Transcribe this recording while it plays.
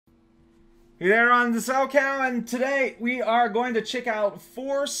Hey there on the SoCal, and today we are going to check out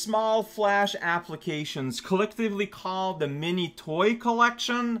 4 small flash applications collectively called the Mini Toy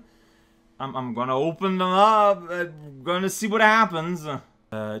Collection. I'm gonna open them up, gonna see what happens.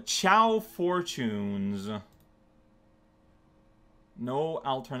 Chow Fortunes. No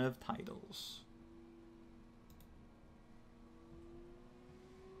alternative titles.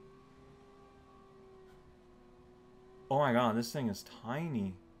 Oh my god, this thing is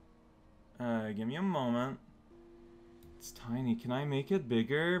tiny. Give me a moment. It's tiny. Can I make it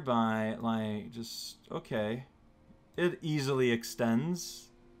bigger by, like, just... Okay. It easily extends.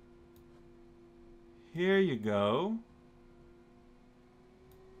 Here you go.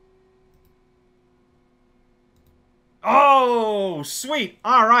 Oh, sweet.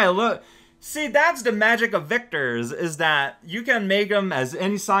 Alright, look. See, that's the magic of Victors, is that you can make them as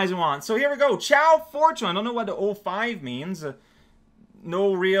any size you want. So here we go. Chow Fortune. I don't know what the 05 means.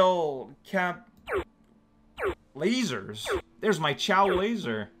 No real cap lasers. There's my Chow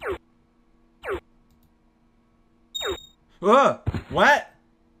laser. What? What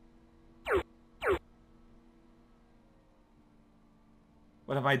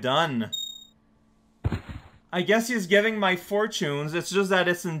have I done? I guess he's giving my fortunes. It's just that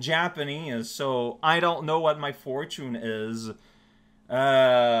it's in Japanese, so I don't know what my fortune is.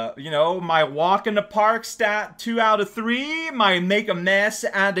 You know, my walk in the park stat 2 out of 3, my make a mess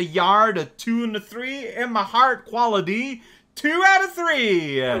at the yard a 2 and a 3, and my heart quality 2 out of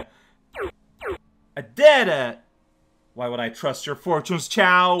 3. I did it. Why would I trust your fortunes,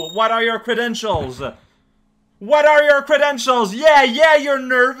 Chow? What are your credentials? What are your credentials? Yeah, you're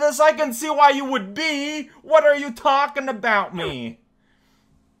nervous. I can see why you would be. What are you talking about me?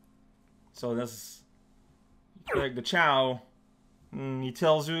 So this, like the Chow. He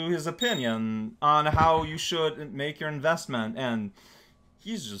tells you his opinion on how you should make your investment, and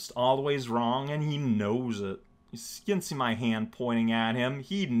he's just always wrong, and he knows it. You can see my hand pointing at him.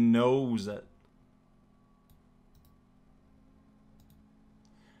 He knows it.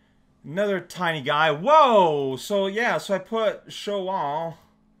 Another tiny guy. Whoa! So yeah, so I put show all.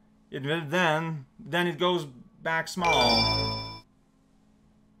 Then it goes back small.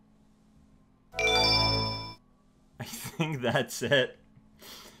 I think that's it.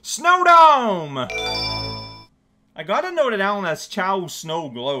 Snow Dome! I gotta note it down as Chow Snow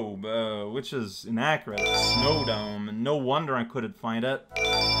Globe, which is inaccurate. Snow Dome, and no wonder I couldn't find it.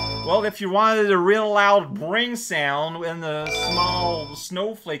 Well, if you wanted a real loud bring sound in the small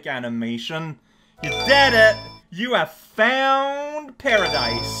snowflake animation, you did it! You have found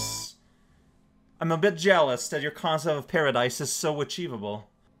paradise! I'm a bit jealous that your concept of paradise is so achievable.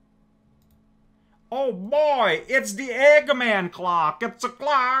 Oh boy, it's the Eggman clock. It's a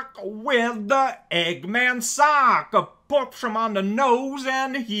clock with the Eggman sock. Push him on the nose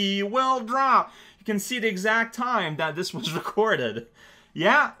and he will drop. You can see the exact time that this was recorded.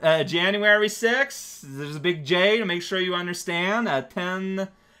 Yeah, January 6th. There's a big J to make sure you understand. 10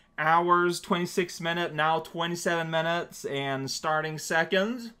 hours, 26 minutes, now 27 minutes, and starting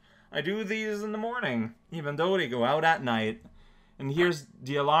second. I do these in the morning, even though they go out at night. And here's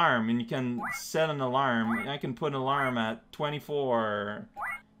the alarm, and you can set an alarm. I can put an alarm at 24,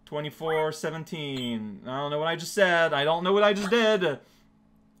 17. I don't know what I just said. I don't know what I just did.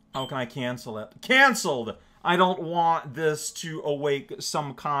 How can I cancel it? Canceled! I don't want this to awake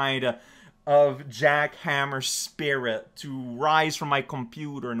some kind of jackhammer spirit to rise from my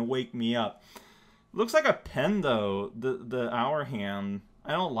computer and wake me up. Looks like a pen, though, the hour hand.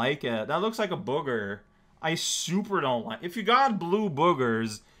 I don't like it. That looks like a booger. I super don't like. If you got blue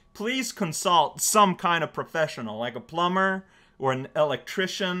boogers, please consult some kind of professional, like a plumber or an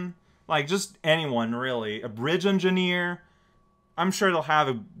electrician, like just anyone really, a bridge engineer. I'm sure they'll have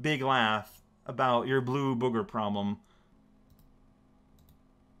a big laugh about your blue booger problem.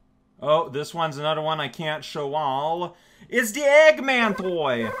 Oh, this one's another one I can't show all. It's the Eggman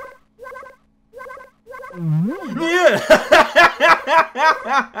toy. Yeah.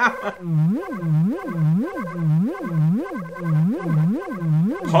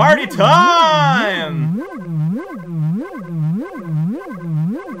 Party time!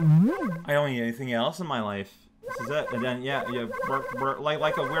 I don't need anything else in my life. This is it. And then yeah,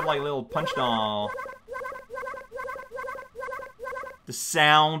 like a weird little punch doll. The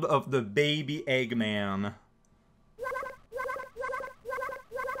sound of the baby Eggman.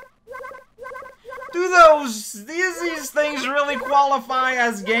 Do these things really qualify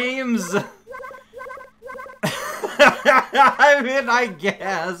as games? I mean, I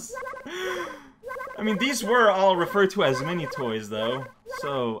guess. I mean, these were all referred to as mini toys, though.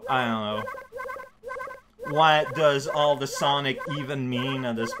 So, I don't know. What does all the Sonic even mean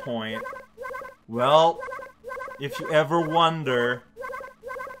at this point? Well, if you ever wonder,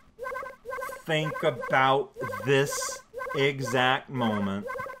 think about this exact moment.